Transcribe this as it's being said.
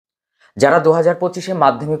যারা 2025-এ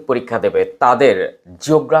মাধ্যমিক পরীক্ষা দেবে তাদের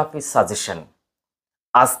জিওগ্রাফি সাজেশন।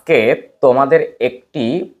 আজকে তোমাদের একটি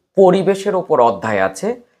পরিবেশের উপর অধ্যায় আছে,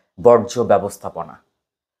 বর্জ্য ব্যবস্থাপনা।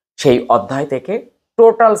 সেই অধ্যায় থেকে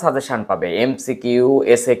টোটাল সাজেশন পাবে, এমসিকিউ,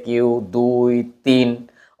 এসএকিউ 2, 3,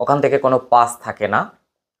 ওখান থেকে কোনো পাস থাকে না।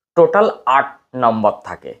 টোটাল 8 নম্বর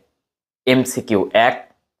থাকে। এমসিকিউ 1,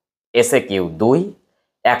 এসএকিউ 2,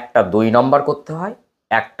 একটা 2 নম্বর করতে হয়,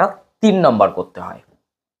 একটা 3 নম্বর করতে হয়।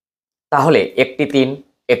 তাহলে একটি 3,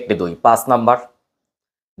 একটি 2, 5 নম্বর,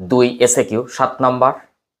 2 এসএকিউ 7 নম্বর,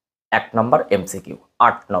 1 নম্বর এমসিকিউ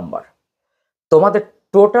 8 নম্বর। তোমাদের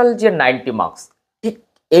টোটাল যে 90 মার্কস ঠিক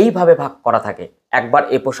এইভাবে ভাগ করা থাকে। একবার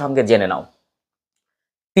এ প্রসঙ্গে জেনে নাও,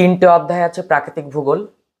 3টে অধ্যায় আছে প্রাকৃতিক ভূগোল,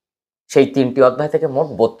 সেই 3টি অধ্যায় থেকে মোট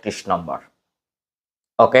 32 নম্বর।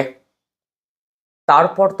 ওকে,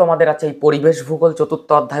 তারপর তোমাদের আছে এই পরিবেশ ভূগোল 4র্থ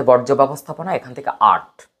অধ্যায় বর্জ্য ব্যবস্থাপনা, এখান থেকে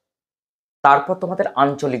 8। তারপর তোমাদের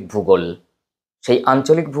আঞ্চলিক ভূগোল, সেই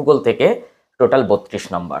আঞ্চলিক ভূগোল থেকে টোটাল 32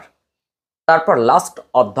 নম্বর। তারপর লাস্ট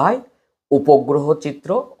অধ্যায় উপগ্রহ চিত্র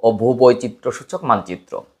ও ভূবৈচিত্র্য সূচক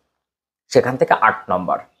মানচিত্র, সেখান থেকে 8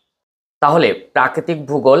 নম্বর। তাহলে প্রাকৃতিক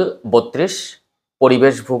ভূগোল 32,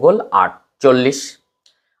 পরিবেশ ভূগোল 8, 40,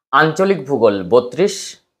 আঞ্চলিক ভূগোল 32,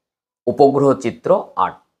 উপগ্রহ চিত্র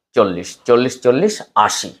 8, 40, 40, 40,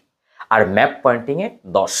 80, আর ম্যাপ পয়েন্টিংয়ে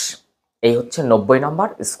 10। এই হচ্ছে 90 নম্বর,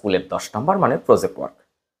 স্কুলের 10 নম্বর মানে প্রজেক্ট ওয়ার্ক।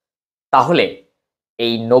 তাহলে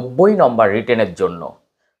এই 90 নম্বর রিটেনের জন্য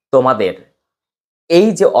তোমাদের এই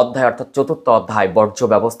যে অধ্যায় অর্থাৎ 4র্থ অধ্যায় বর্জ্য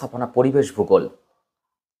ব্যবস্থাপনা পরিবেশ ভূগোল,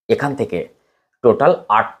 এখান থেকে টোটাল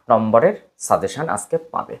 8 নম্বরের সাজেশন আজকে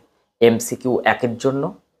পাবে। এমসিকিউ 1-এর জন্য,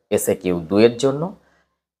 এসএকিউ 2-এর জন্য,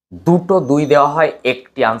 2টো 2 দেওয়া হয়,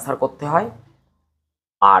 একটি আনসার করতে হয়,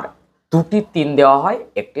 আর 2টি 3 দেওয়া হয়,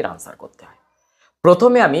 একটির আনসার করতে হয়।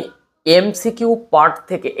 প্রথমে আমি এমসিকিউ পার্ট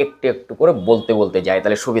থেকে একটু একটু করে বলতে যাই,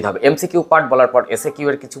 তাহলে সুবিধা হবে। এমসিকিউ পার্ট বলার পর এসএকিউ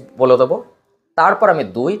এর কিছু বলে দেবো, তারপর আমি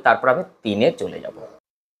 2, তারপর আমি 3-এ চলে যাব।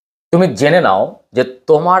 তুমি জেনে নাও যে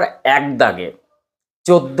তোমার এক দাগে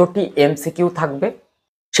 14টি এমসিকিউ থাকবে।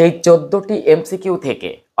 সেই 14টি এমসিকিউ থেকে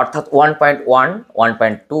অর্থাৎ 1.1,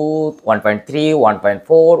 1.2, 1.3,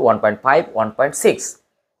 1.4, 1.5, 1.6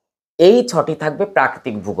 এই 6টি থাকবে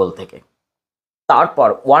প্রাকৃতিক ভূগোল থেকে। তারপর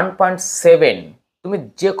 1.7 তুমি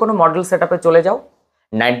যে কোনো মডেল সেটআপে চলে যাও,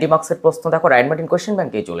 90 মার্কসের প্রশ্ন দেখো, রাইনমার্টিন কোয়েশ্চেন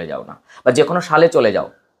ব্যাংকেই চলে যাও না, বা যে কোনো সালে চলে যাও,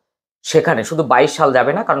 সেখানে শুধু 22 সাল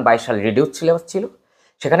যাবে না, কারণ 22 সাল রিডিউস সিলেবাস ছিল।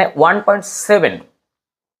 সেখানে 1.7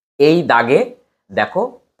 এই দাগে দেখো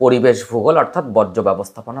পরিবেশ ভূগোল অর্থাৎ বর্জ্য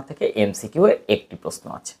ব্যবস্থাপনা থেকে এমসিকিউ এর একটি প্রশ্ন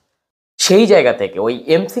আছে। সেই জায়গা থেকে ওই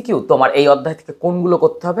এমসিকিউ তোমার এই অধ্যায় থেকে কোনগুলো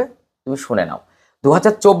করতে হবে তুমি শুনে নাও।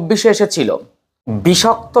 2024-এ এসেছিল,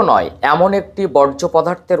 বিষাক্ত নয় এমন একটি বর্জ্য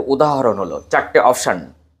পদার্থের উদাহরণ হলো, 4টে অপশন: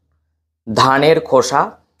 ধানের খোসা,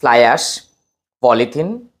 fly ash, polythene,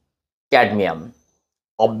 cadmium.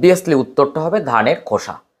 Obviously উত্তরটা হবে ধানের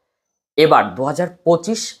খোসা। এবার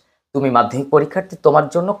 2025 তুমি মাধ্যমিক পরীক্ষার্থী, তোমার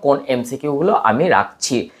জন্য কোন এমসিকিউগুলো আমি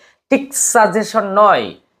রাখছি, ঠিক সাজেশন নয়,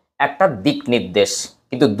 একটা দিক নির্দেশ,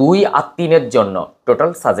 কিন্তু 2 আর 3-এর জন্য টোটাল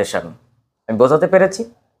সাজেশন। আমি বোঝাতে পেরেছি?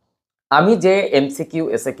 আমি যে এমসিকিউ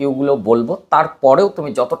এসএকিউগুলো বলবো, তারপরেও তুমি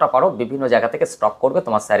যতটা পারো বিভিন্ন জায়গা থেকে স্টক করবে।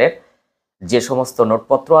 তোমার স্যারের যে সমস্ত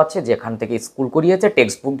নোটপত্র আছে, যেখান থেকে স্কুল করিয়েছে,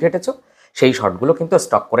 টেক্সট বুক ঘেটেছো, সেই শর্টগুলো কিন্তু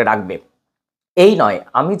স্টক করে রাখবে। এই নয়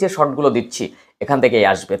আমি যে শর্টগুলো দিচ্ছি এখান থেকেই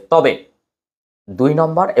আসবে, তবে 2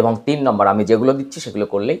 নম্বর এবং 3 নম্বর আমি যেগুলো দিচ্ছি সেগুলো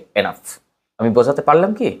করলেই এনাফ। আমি বোঝাতে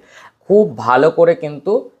পারলাম কি? খুব ভালো করে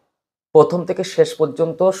কিন্তু প্রথম থেকে শেষ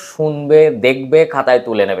পর্যন্ত শুনবে, দেখবে, খাতায়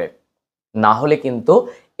তুলে নেবে, না হলে কিন্তু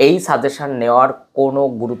এই সাজেশন নেওয়ার কোনো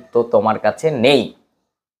গুরুত্ব তোমার কাছে নেই।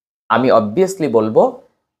 আমি অবভিয়াসলি বলবো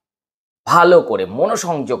ভালো করে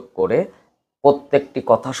মনোসংযোগ করে প্রত্যেকটি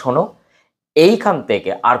কথা শোনো, এইখান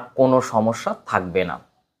থেকে আর কোনো সমস্যা থাকবে না।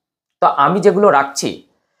 তো আমি যেগুলো রাখছি,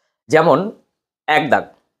 যেমন 1 দাগ,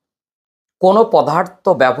 কোনো পদার্থ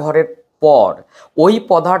ব্যবহারের পর ওই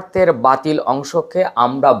পদার্থের বাতিল অংশকে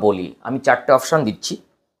আমরা বলি, আমি 4টে অপশন দিচ্ছি: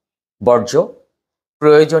 বর্জ্য,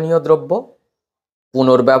 প্রয়োজনীয় দ্রব্য,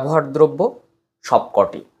 পুনর্ব্যবহার দ্রব্য,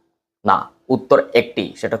 সবকটি না। উত্তর একটি,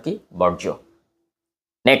 সেটা কি? বর্জ্য।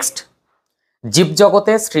 নেক্সট,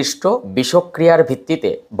 জীবজগতে সৃষ্ট বিষক্রিয়ার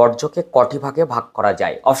ভিত্তিতে বর্জ্যকে কটি ভাগে ভাগ করা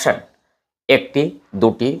যায়? অপশন: 1টি,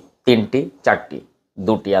 2টি, 3টি, 4টি।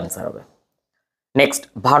 2টি আনসার হবে। নেক্সট,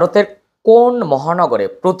 ভারতের কোন মহানগরে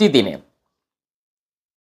প্রতিদিনে,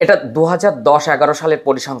 এটা 2010-11 সালের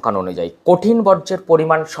পরিসংখ্যান অনুযায়ী, কঠিন বর্জ্যের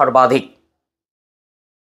পরিমাণ সর্বাধিক?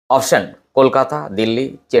 অপশন: কলকাতা, দিল্লি,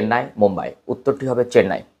 চেন্নাই, মুম্বাই। উত্তরটি হবে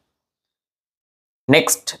চেন্নাই।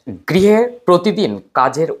 নেক্সট, গৃহে প্রতিদিন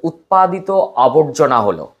কাজের উৎপাদিত আবর্জনা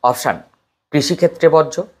হলো? অপশন: কৃষিক্ষেত্রে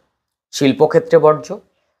বর্জ্য, শিল্পক্ষেত্রে বর্জ্য,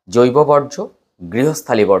 জৈব বর্জ্য,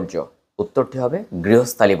 গৃহস্থালী বর্জ্য। উত্তরটি হবে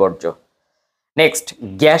গৃহস্থালী বর্জ্য। নেক্সট,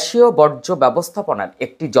 গ্যাসীয় বর্জ্য ব্যবস্থাপনার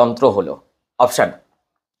একটি যন্ত্র হলো অপশান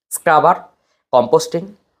স্ক্রাবার, কম্পোস্টিং,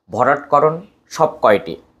 ভরাটকরণ, সব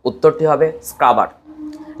কয়টি। উত্তরটি হবে স্ক্রাবার।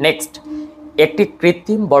 নেক্সট, একটি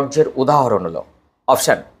কৃত্রিম বর্জ্যের উদাহরণ হলো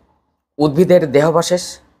অপশান উদ্ভিদের দেহাবশেষ,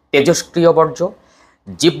 তেজস্ক্রিয় বর্জ্য,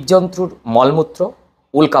 জীবজন্তুর মলমূত্র,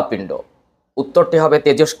 উল্কাপিণ্ড। উত্তরটি হবে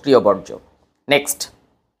তেজস্ক্রিয় বর্জ্য। নেক্সট,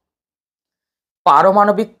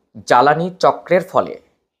 পারমাণবিক জ্বালানি চক্রের ফলে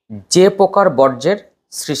যে প্রকার বর্জ্যের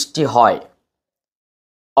সৃষ্টি হয়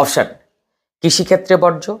অপশান কৃষিক্ষেত্রে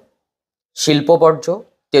বর্জ্য, শিল্প বর্জ্য,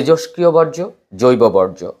 তেজস্ক্রিয় বর্জ্য, জৈব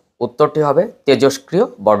বর্জ্য। উত্তরটি হবে তেজস্ক্রিয়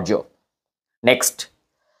বর্জ্য। নেক্সট,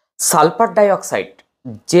 সালফার ডাইঅক্সাইড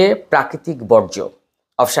যে প্রাকৃতিক বর্জ্য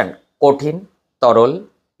অপশান কঠিন, তরল,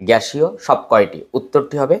 গ্যাসীয়, সব কয়টি।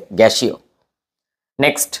 উত্তরটি হবে গ্যাসীয়।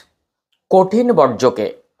 নেক্সট, কঠিন বর্জ্যকে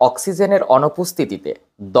অক্সিজেনের অনুপস্থিতিতে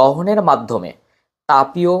দহনের মাধ্যমে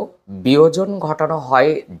তাপীয় বিয়োজন ঘটানো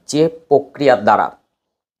হয় যে প্রক্রিয়ার দ্বারা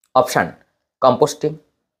অপশান কম্পোস্টিং,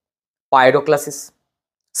 পাইরোক্লাসিস,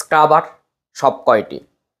 স্ক্রাবার, সব কয়টি।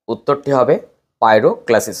 উত্তরটি হবে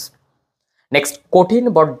পাইরোক্লাসিস। নেক্সট, কঠিন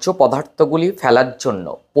বর্জ্য পদার্থগুলি ফেলার জন্য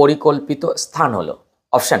পরিকল্পিত স্থান হলো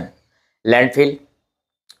অপশান ল্যান্ডফিল,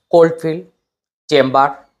 কোল্ডফিল, চেম্বার,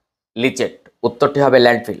 লিচেট। উত্তরটি হবে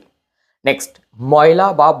ল্যান্ডফিল। নেক্সট, ময়লা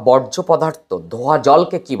বা বর্জ্য পদার্থ ধোয়া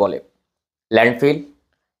জলকে কি বলে? Landfill,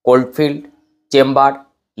 coalfield, chamber,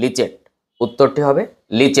 leachate. উত্তরটি হবে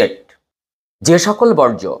লিচেট। যে সকল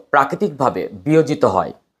বর্জ্য প্রাকৃতিকভাবে বিয়োজিত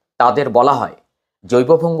হয় তাদের বলা হয় জৈব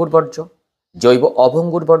ভঙ্গুর বর্জ্য, জৈব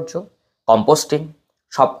অভঙ্গুর বর্জ্য, কম্পোস্টিং,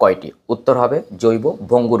 সব কয়টি। উত্তর হবে জৈব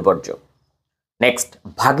ভঙ্গুর বর্জ্য। নেক্সট,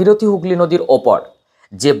 ভাগীরথী হুগলি নদীর ওপর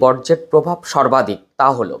যে বর্জ্যের প্রভাব সর্বাধিক তা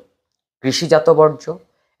হলো কৃষিজাত বর্জ্য,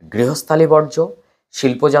 গৃহস্থালী বর্জ্য,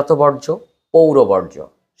 শিল্পজাত বর্জ্য, পৌর বর্জ্য।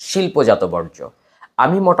 শিল্পজাত বর্জ্য।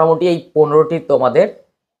 আমি মোটামুটি এই 15টি তোমাদের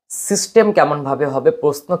সিস্টেম কেমনভাবে হবে,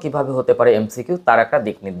 প্রশ্ন কিভাবে হতে পারে এমসিকিউ, তার একটা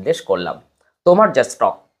দিক নির্দেশ করলাম। তোমার যা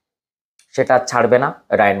স্টক সেটা ছাড়বে না।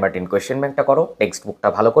 রায়ন মার্টিন কোয়েশ্চেন ব্যাংকটা করো, টেক্সট বুকটা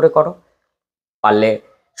ভালো করে করো, পারলে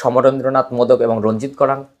সমরেন্দ্রনাথ মোদক এবং রঞ্জিত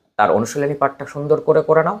করান তার অনুশীলনী পাঠটা সুন্দর করে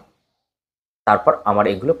করে নাও, তারপর আমার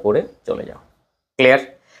এগুলো করে চলে যাও। ক্লিয়ার?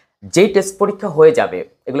 যেই টেস্ট পরীক্ষা হয়ে যাবে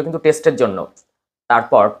এগুলো কিন্তু টেস্টের জন্য,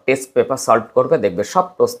 তারপর টেস্ট পেপার সলভ করবে, দেখবে সব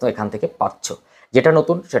প্রশ্ন এখান থেকে পাচ্ছ, যেটা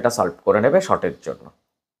নতুন সেটা সলভ করে নেবে শর্টের জন্য।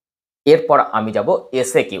 এরপর আমি যাব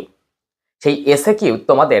এসএ কিউ। সেই এসএ কিউ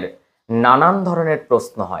তোমাদের নানান ধরনের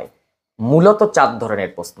প্রশ্ন হয়, মূলত 4 ধরনের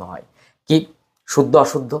প্রশ্ন হয়। কি? শুদ্ধ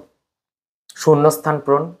অশুদ্ধ, শূন্যস্থান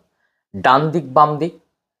পূরণ, ডান দিক বাম দিক,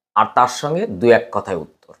 আর তার সঙ্গে 2-1 কথায়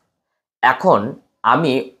উত্তর। এখন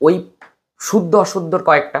আমি ওই শুদ্ধ অশুদ্ধর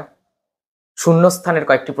কয়েকটা, শূন্যস্থানের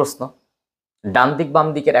কয়েকটি প্রশ্ন, ডান দিক বাম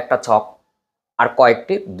দিকের একটা ছক, আর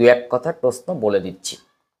কয়েকটি 2-1 কথার প্রশ্ন বলে দিচ্ছি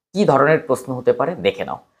কি ধরনের প্রশ্ন হতে পারে দেখে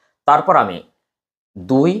নাও। তারপর আমি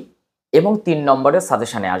 2 এবং 3 নম্বরের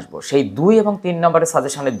সাজেশানে আসব। সেই 2 এবং 3 নম্বরের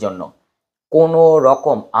সাজেশানের জন্য কোনো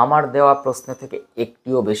রকম আমার দেওয়া প্রশ্ন থেকে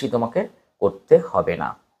একটিও বেশি তোমাকে করতে হবে না।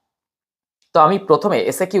 তো আমি প্রথমে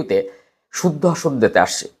এসএ কিউতে শুদ্ধ অশুদ্ধতে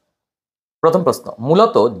আসছি। প্রথম প্রশ্ন,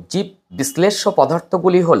 মূলত জীব বিশ্লেষ্য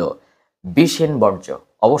পদার্থগুলি হলো বিষহীন বর্জ্য।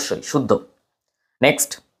 অবশ্যই শুদ্ধ।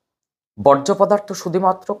 নেক্সট, বর্জ্য পদার্থ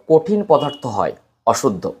শুধুমাত্র কঠিন পদার্থ হয়।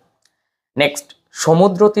 অশুদ্ধ। নেক্সট,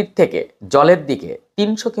 সমুদ্র তীর থেকে জলের দিকে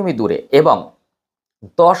 300 কিমি দূরে এবং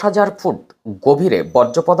 10,000 ফুট গভীরে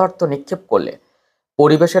বর্জ্য পদার্থ নিক্ষেপ করলে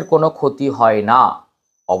পরিবেশের কোনো ক্ষতি হয় না।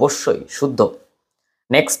 অবশ্যই শুদ্ধ।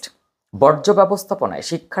 নেক্সট, বর্জ্য ব্যবস্থাপনায়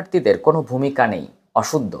শিক্ষার্থীদের কোনো ভূমিকা নেই।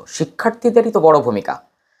 অশুদ্ধ। শিক্ষার্থীদেরই তো বড় ভূমিকা।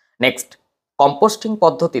 নেক্সট, কম্পোস্টিং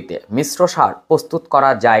পদ্ধতিতে মিশ্র সার প্রস্তুত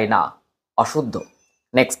করা যায় না। অশুদ্ধ।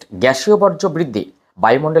 নেক্সট, গ্যাসীয় বর্জ্য বৃদ্ধি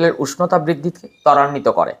বায়ুমণ্ডলের উষ্ণতা বৃদ্ধিকে ত্বরান্বিত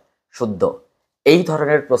করে। শুদ্ধ। এই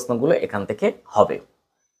ধরনের প্রশ্নগুলো এখান থেকে হবে।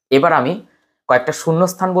 এবার আমি কয়েকটা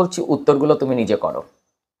শূন্যস্থান বলছি, উত্তরগুলো তুমি নিজে করো।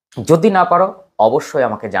 যদি না পারো অবশ্যই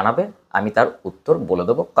আমাকে জানাবে, আমি তার উত্তর বলে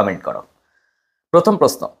দেবো, কমেন্ট করো। প্রথম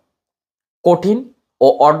প্রশ্ন, কঠিন ও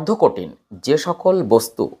অর্ধকঠিন যে সকল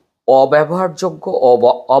বস্তু অব্যবহারযোগ্য ও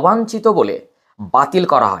অবাঞ্ছিত বলে বাতিল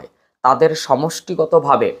করা হয় তাদের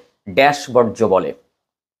সমষ্টিগতভাবে ড্যাশ বর্জ্য বলে।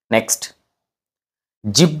 নেক্সট,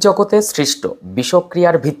 জীবজগতে সৃষ্ট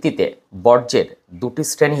বিষক্রিয়ার ভিত্তিতে বর্জ্যের 2টি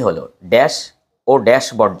শ্রেণী হলো ড্যাশ ও ড্যাশ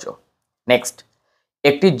বর্জ্য। নেক্সট,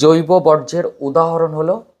 একটি জৈব বর্জ্যের উদাহরণ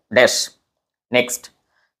হলো ড্যাশ। নেক্সট,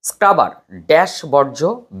 স্ক্রাবার ড্যাশ বর্জ্য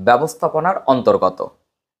ব্যবস্থাপনার অন্তর্গত।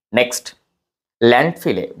 নেক্সট,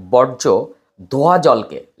 ল্যান্ডফিলে বর্জ্য ধোয়া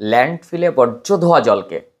জলকে ল্যান্ডফিলে বর্জ্য ধোয়া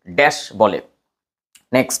জলকে ড্যাশ বলে।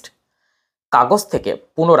 নেক্সট, কাগজ থেকে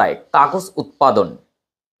পুনরায় কাগজ উৎপাদন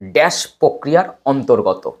ড্যাশ প্রক্রিয়ার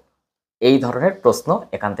অন্তর্গত? এই ধরনের প্রশ্ন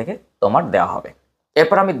এখান থেকে তোমার দেওয়া হবে।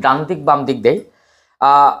 এরপর আমি ডান দিক বাম দিক দেই।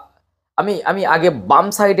 আমি আমি আগে বাম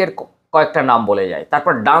সাইডের কয়েকটা নাম বলে যাই,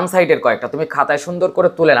 তারপর ডান সাইডের কয়েকটা তুমি খাতায় সুন্দর করে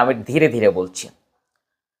তুলেন, আমি ধীরে ধীরে বলছি।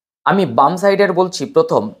 আমি বাম সাইডের বলছি,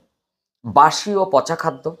 প্রথম বাসি ও পচা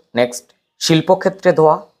খাদ্য, নেক্সট শিল্পক্ষেত্রে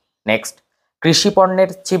ধোয়া, নেক্সট কৃষি পণ্যের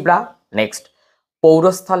ছিবড়া, নেক্সট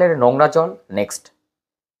পৌরস্থলের নোংরা জল, নেক্সট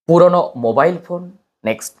পুরনো মোবাইল ফোন,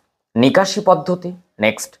 নেক্সট নিকাশি পদ্ধতি,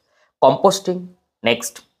 next composting,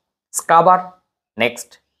 next scrubber, next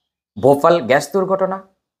Bhopal gas দুর্ঘটনা,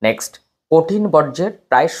 নেক্সট কঠিন বর্জ্যের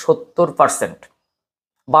প্রায় 70%।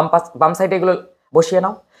 বাম সাইডে এগুলো বসিয়ে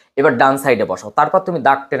নাও, এবার ডান সাইডে বসাও, তারপর তুমি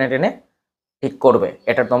দাগ টেনে টেনে ঠিক করবে,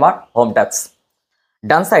 এটা তোমার হোম টাস্ক।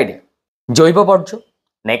 ডান সাইডে জৈব বর্জ্য,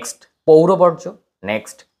 নেক্সট পৌর বর্জ্য,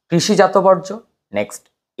 নেক্সট কৃষিজাত বর্জ্য, নেক্সট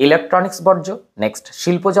ইলেকট্রনিক্স বর্জ্য, নেক্সট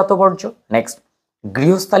শিল্পজাত বর্জ্য, নেক্সট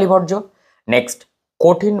গৃহস্থালী বর্জ্য, নেক্সট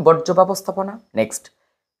কঠিন বর্জ্য ব্যবস্থাপনা, নেক্সট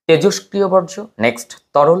তেজস্ক্রিয় বর্জ্য, নেক্সট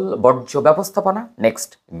তরল বর্জ্য ব্যবস্থাপনা, নেক্সট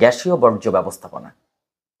গ্যাসীয় বর্জ্য ব্যবস্থাপনা।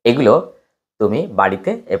 এগুলো তুমি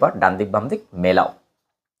বাড়িতে এবার ডান দিক বাম দিক মেলাও।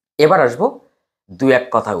 এবার আসবো দু এক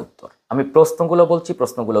কথায় উত্তর। আমি প্রশ্নগুলো বলছি,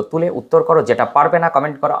 প্রশ্নগুলো তুলে উত্তর করো, যেটা পারবে না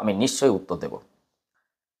কমেন্ট করো, আমি নিশ্চয়ই উত্তর দেব।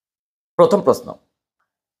 প্রথম প্রশ্ন,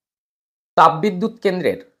 তাপবিদ্যুৎ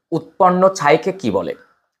কেন্দ্রের উৎপন্ন ছাইকে কি বলে?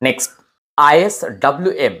 নেক্সট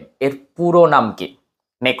ISWM এর পুরো নাম কি?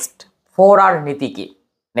 নেক্সট 4R নীতি কি?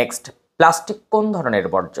 নেক্সট প্লাস্টিক কোন ধরনের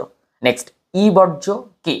বর্জ্য? নেক্সট বর্জ্য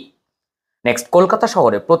কি? নেক্সট কলকাতা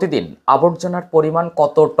শহরে প্রতিদিন আবর্জনার পরিমাণ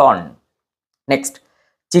কত টন? নেক্সট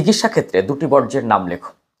চিকিৎসা ক্ষেত্রে দুটি বর্জ্যের নাম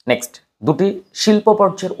লেখো। নেক্সট দুটি শিল্প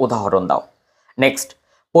বর্জ্যের উদাহরণ দাও। নেক্সট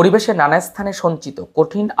পরিবেশে নানা স্থানে সঞ্চিত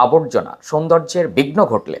কঠিন আবর্জনা সৌন্দর্যের বিঘ্ন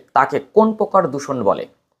ঘটলে তাকে কোন প্রকার দূষণ বলে?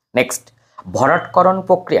 নেক্সট ভরাটকরণ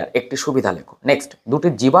প্রক্রিয়ার একটি সুবিধা লেখো। নেক্সট দুটি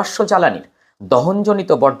জীবাশ্ম জ্বালানির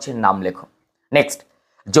দহনজনিত বর্জ্যের নাম লেখো। নেক্সট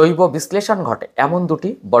জৈব বিশ্লেষণ ঘটে এমন দুটি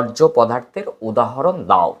বর্জ্য পদার্থের উদাহরণ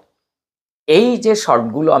দাও। এই যে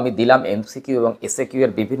শর্টগুলো আমি দিলাম MCQ এবং SAQ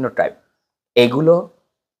এর বিভিন্ন টাইপ, এগুলো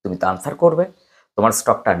তুমি তো আনসার করবে, তোমার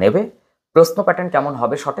স্টকটা নেবে। প্রশ্ন প্যাটার্ন কেমন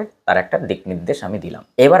হবে শর্টের, তার একটা দিক নির্দেশ আমি দিলাম।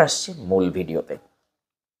 এবার আসছি মূল ভিডিওতে।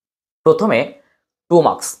 প্রথমে 2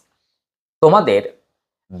 মার্কস তোমাদের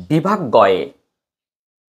বিভাগ গয়ে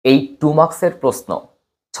এই 2 মার্কসের প্রশ্ন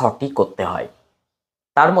 6টি করতে হয়।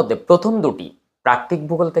 তার মধ্যে প্রথম দুটি প্রাকৃতিক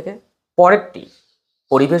ভূগোল থেকে, পরেরটি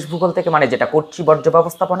পরিবেশ ভূগোল থেকে, মানে যেটা করছি বর্জ্য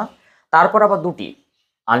ব্যবস্থাপনা, তারপর আবার দুটি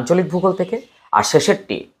আঞ্চলিক ভূগোল থেকে, আর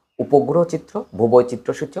শেষেরটি উপগ্রহ চিত্র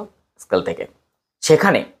ভূবৈচিত্র্য সূচক স্কেল থেকে।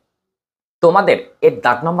 সেখানে তোমাদের এর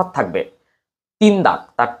দাগ নম্বর থাকবে 3 দাগ,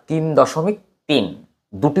 তার 3.3,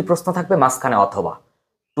 দুটি প্রশ্ন থাকবে মাঝখানে, অথবা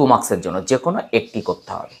 2 মার্কসের জন্য যে কোনো একটি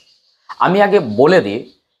করতে হবে। আমি আগে বলে দিই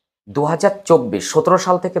 2024 17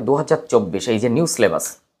 সাল থেকে 2024 এই যে নিউ সিলেবাস,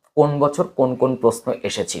 কোন বছর কোন কোন প্রশ্ন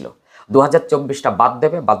এসেছিল, 2024টা বাদ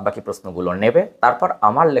দেবে, বাদ বাকি প্রশ্নগুলো নেবে, তারপর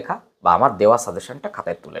আমার লেখা বা আমার দেওয়া সাজেশনটা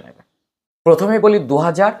খাতায় তুলে নেবে। প্রথমে বলি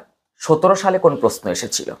 2017 সালে কোন প্রশ্ন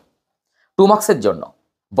এসেছিল। 2 মার্কসের জন্য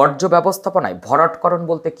বর্জ্য ব্যবস্থাপনায় ভরাটকরণ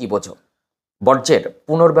বলতে কি বোঝো? বর্জ্যের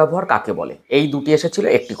পুনর্ব্যবহার কাকে বলে? এই দুটি এসেছিল,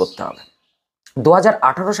 একটি করতে হবে।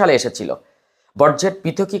 2018 সালে এসেছিল বর্জ্যের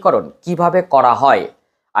পৃথকীকরণ কিভাবে করা হয়,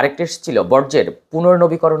 আরেকটি এসেছিল বর্জ্যের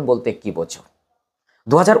পুনর্নবীকরণ বলতে কি বোঝো।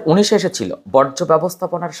 2019 এসেছিল বর্জ্য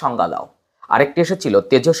ব্যবস্থাপনার সংজ্ঞা দাও, আরেকটি এসেছিল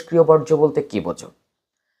তেজস্ক্রিয় বর্জ্য বলতে কি বোঝো।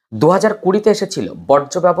 2020-তে এসেছিল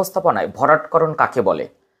বর্জ্য ব্যবস্থাপনায় ভরাটকরণ কাকে বলে,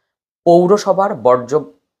 পৌরসভার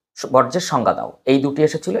বর্জ্যের সংজ্ঞা দাও। এই দুটি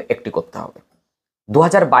এসেছিল, একটি করতে হবে।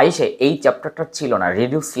 2022-এ এই চ্যাপ্টারটা ছিল না,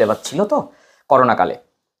 রিডিউস সিলেবাস ছিল তো করোনাকালে।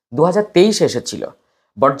 2023-এ এসেছিল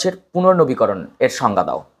বর্জ্যের পুনর্নবীকরণ এর সংজ্ঞা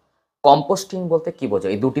দাও, কম্পোস্টিং বলতে কি বোঝো।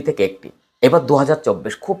 এই দুটি থেকে একটি। এবার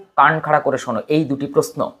 2024 খুব কান খাড়া করে শোনো, এই দুটি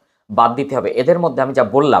প্রশ্ন বাদ দিতে হবে। এদের মধ্যে আমি যা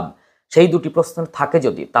বললাম সেই দুটি প্রশ্ন থাকে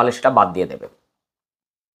যদি, তাহলে সেটা বাদ দিয়ে দেবে।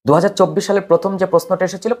 2024 সালে প্রথম যে প্রশ্নটা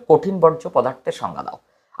এসেছিল কঠিন বর্জ্য পদার্থের সংজ্ঞা দাও,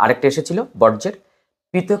 আরেকটা এসেছিল বর্জ্যের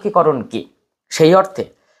পৃথকীকরণ কি। সেই অর্থে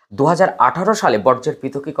 2018 সালে বর্জ্যের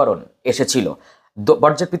পৃথকীকরণ এসেছিল,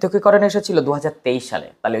 2023 সালে,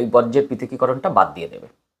 তাহলে ওই বর্জ্যের পৃথকীকরণটা বাদ দিয়ে দেবে।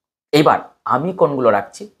 এবার আমি কোনগুলো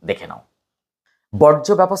রাখছি দেখে নাও। বর্জ্য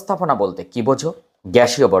ব্যবস্থাপনা বলতে কি বোঝো,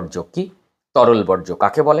 গ্যাসীয় বর্জ্য কি, তরল বর্জ্য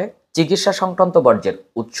কাকে বলে, চিকিৎসা সংক্রান্ত বর্জ্যের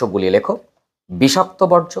উৎসগুলি লেখো, বিষাক্ত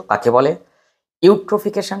বর্জ্য কাকে বলে,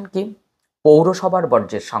 ইউট্রোফিকেশন কি, পৌরসভার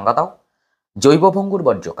বর্জ্যের সংজ্ঞা দাও, জৈব ভঙ্গুর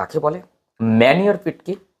বর্জ্য কাকে বলে, ম্যানিওর পিট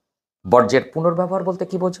কি, বর্জ্যের পুনর্ব্যবহার বলতে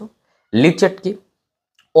কি বোঝো, লিচেট কি,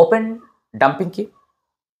 ওপেন ডাম্পিং কি,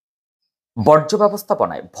 বর্জ্য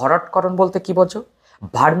ব্যবস্থাপনায় ভরাটকরণ বলতে কি বোঝো,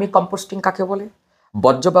 ভার্মি কম্পোস্টিং কাকে বলে,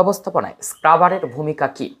 বর্জ্য ব্যবস্থাপনায় স্ক্রাবারের ভূমিকা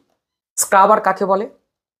কি, স্ক্রাবার কাকে বলে,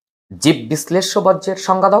 জীব বিশ্লেষ্য বর্জ্যের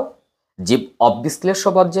সংজ্ঞা দাও, জীব অবিশ্লেষ্য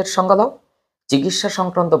বর্জ্যের সংজ্ঞা দাও, চিকিৎসা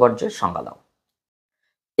সংক্রান্ত বর্জ্যের সংজ্ঞা দাও।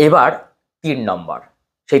 এবার 3 নম্বর,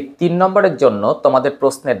 সেই 3 নম্বরের জন্য তোমাদের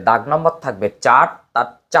প্রশ্নের দাগ নম্বর থাকবে 4, তার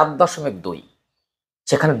 4.2।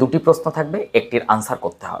 সেখানে 2টি প্রশ্ন থাকবে, একটির আনসার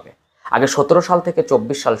করতে হবে। আগে 17 সাল থেকে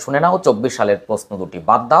 24 সাল শুনে নাও, 24 সালের প্রশ্ন 2টি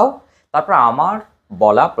বাদ দাও, তারপর আমার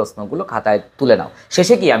বলা প্রশ্নগুলো খাতায় তুলে নাও।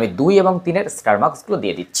 শেষে গিয়ে আমি 2 এবং 3-এর স্টার মার্কসগুলো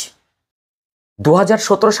দিয়ে দিচ্ছি।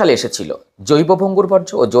 2017 সালে এসেছিল জৈব ভঙ্গুর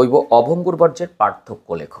বর্জ্য ও জৈব অভঙ্গুর বর্জ্যের পার্থক্য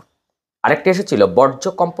লেখো। আরেকটি এসেছিল বর্জ্য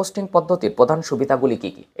কম্পোস্টিং পদ্ধতির প্রধান সুবিধাগুলি কী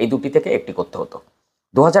কী। এই 2টি থেকে একটি করতে হতো।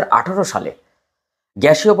 2018 সালে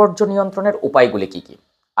গ্যাসীয় বর্জ্য নিয়ন্ত্রণের উপায়গুলি কী কী।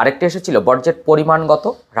 আরেকটি এসেছিল বর্জ্যের পরিমাণগত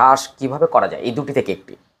হ্রাস কিভাবে করা যায়। এই 2টি থেকে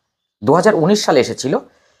একটি। 2019 সালে এসেছিল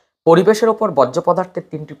পরিবেশের ওপর বর্জ্য পদার্থের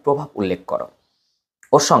 3টি প্রভাব উল্লেখ করো।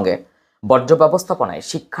 ওর সঙ্গে বর্জ্য ব্যবস্থাপনায়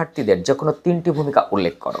শিক্ষার্থীদের যে কোনো 3টি ভূমিকা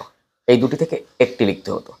উল্লেখ করো। এই 2টি থেকে একটি লিখতে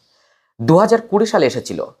হতো। 2020 সালে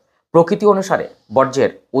এসেছিল প্রকৃতি অনুসারে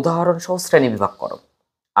বর্জ্যের উদাহরণ সহ শ্রেণী বিভাগ করো।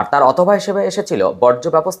 আর তার অথবা হিসেবে এসেছিল বর্জ্য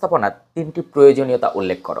ব্যবস্থাপনার 3টি প্রয়োজনীয়তা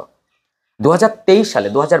উল্লেখ করো। 2023 সালে,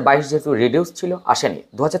 2022 যেহেতু রিডিউস ছিল আসেনি,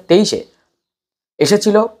 2023-এ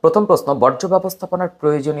এসেছিল প্রথম প্রশ্ন বর্জ্য ব্যবস্থাপনার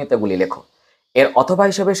প্রয়োজনীয়তাগুলি লেখো। এর অথবা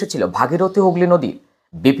হিসেবে এসেছিল ভাগীরথী হুগলি নদী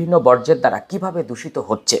বিভিন্ন বর্জ্যের দ্বারা কিভাবে দূষিত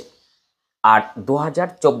হচ্ছে। আর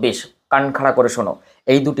 2024, কান খাড়া করে শোনো,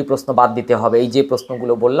 এই 2টি প্রশ্ন বাদ দিতে হবে। এই যে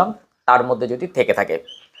প্রশ্নগুলো বললাম তার মধ্যে যদি থেকে থাকে।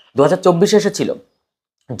 2024 এসেছিল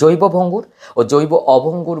জৈব ভঙ্গুর ও জৈব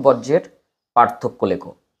অভঙ্গুর বর্জ্যের পার্থক্য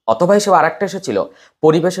লেখো। অথবা হিসেবে আরেকটা এসেছিল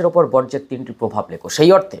পরিবেশের ওপর বর্জ্যের 3টি প্রভাব লেখো। সেই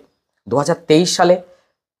অর্থে 2023 সালে,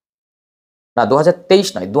 না 2023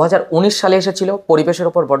 নয়, 2019 সালে এসেছিল পরিবেশের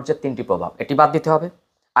ওপর বর্জ্যের 3টি প্রভাব, এটি বাদ দিতে হবে।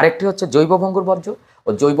 আরেকটি হচ্ছে জৈব ভঙ্গুর বর্জ্য ও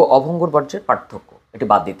জৈব অভঙ্গুর বর্জ্যের পার্থক্য, এটি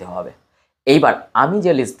বাদ দিতে হবে। এইবার আমি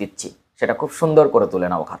যে লিস্ট দিচ্ছি সেটা খুব সুন্দর করে তুলে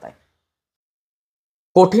নাও খাতায়।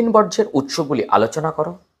 কঠিন বর্জ্যের উৎসগুলি আলোচনা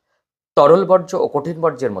করো। তরল বর্জ্য ও কঠিন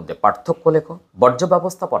বর্জ্যের মধ্যে পার্থক্য লেখো। বর্জ্য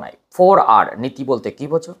ব্যবস্থাপনায় 4R নীতি বলতে কী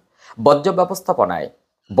বোঝো। বর্জ্য ব্যবস্থাপনায়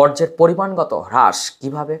বর্জ্যের পরিমাণগত হ্রাস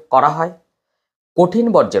কিভাবে করা হয়। কঠিন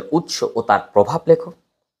বর্জ্যের উৎস ও তার প্রভাব লেখো।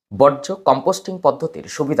 বর্জ্য কম্পোস্টিং পদ্ধতির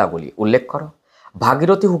সুবিধাগুলি উল্লেখ করো।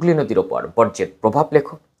 ভাগীরথী হুগলি নদীর ওপর বর্জ্যের প্রভাব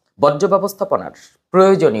লেখো। বর্জ্য ব্যবস্থাপনার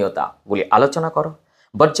প্রয়োজনীয়তাগুলি আলোচনা করো।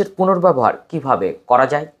 বর্জ্যের পুনর্ব্যবহার কিভাবে করা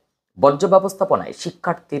যায়। বর্জ্য ব্যবস্থাপনায়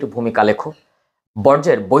শিক্ষার্থীর ভূমিকা লেখো।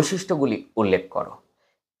 বর্জ্যের বৈশিষ্ট্যগুলি উল্লেখ করো।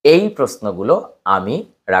 এই প্রশ্নগুলো আমি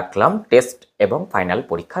রাখলাম টেস্ট এবং ফাইনাল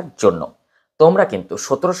পরীক্ষার জন্য। তোমরা কিন্তু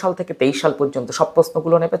 17 সাল থেকে 23 সাল পর্যন্ত সব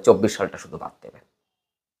প্রশ্নগুলো নেবে, 24 সালটা শুধু বাদ দেবে।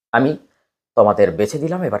 আমি তোমাদের বেছে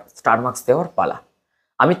দিলাম, এবার স্টার মার্কস দেওয়ার পালা।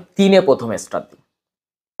 আমি 3-এ প্রথমে স্টার দিই।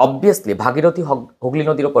 অবভিয়াসলি ভাগীরথী হুগলি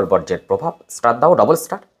নদীর ওপর বর্জ্যের প্রভাব, স্টার দাও, ডবল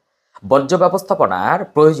স্টার। বর্জ্য ব্যবস্থাপনার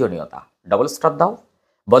প্রয়োজনীয়তা, ডবল স্টার দাও।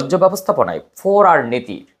 বর্জ্য ব্যবস্থাপনায় 4R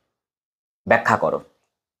নীতির ব্যাখ্যা করো,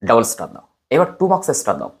 ডবল স্টার দাও। এবার 2 মার্কসের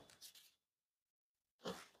স্টার দাও।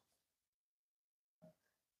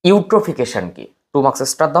 ইউট্রোফিকেশন কি, 2 মার্কসের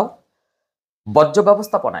স্টার দাও। বর্জ্য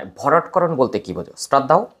ব্যবস্থাপনায় ভরাটকরণ বলতে কি বোঝো, স্টার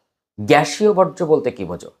দাও। গ্যাসীয় বর্জ্য বলতে কি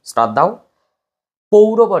বোঝো, স্টার দাও।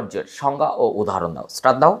 পৌর বর্জ্যের সংজ্ঞা ও উদাহরণ দাও,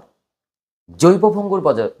 স্টার দাও। জৈব ভঙ্গুর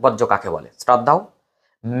বর্জ্য কাকে বলে, স্টার দাও।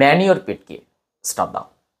 ম্যানিওর পিট কি, স্টার দাও।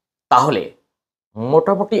 তাহলে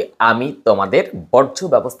মোটামুটি আমি তোমাদের বর্জ্য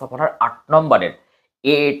ব্যবস্থাপনার 8 নম্বরের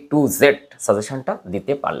A to Z সাজেশনটা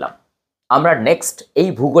দিতে পারলাম। আমরা নেক্সট এই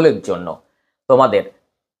ভূগোলের জন্য তোমাদের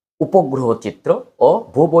উপগ্রহ চিত্র ও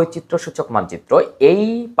ভূবৈচিত্র্য সূচক মানচিত্র এই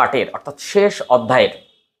পাঠের অর্থাৎ শেষ অধ্যায়ের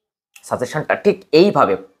সাজেশনটা ঠিক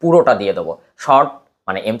এইভাবে পুরোটা দিয়ে দেবো। শর্ট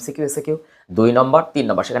মানে MCQ SQ 2 নম্বর 3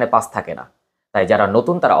 নম্বর, সেখানে 5 থাকে না। তাই যারা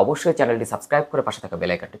নতুন তারা অবশ্যই চ্যানেলটি সাবস্ক্রাইব করে পাশে থাকা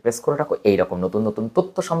বেল আইকনটি প্রেস করে রাখো। এইরকম নতুন নতুন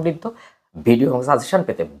তথ্য সমৃদ্ধ ভিডিও এবং সাজেশন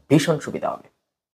পেতে ভীষণ সুবিধা হবে।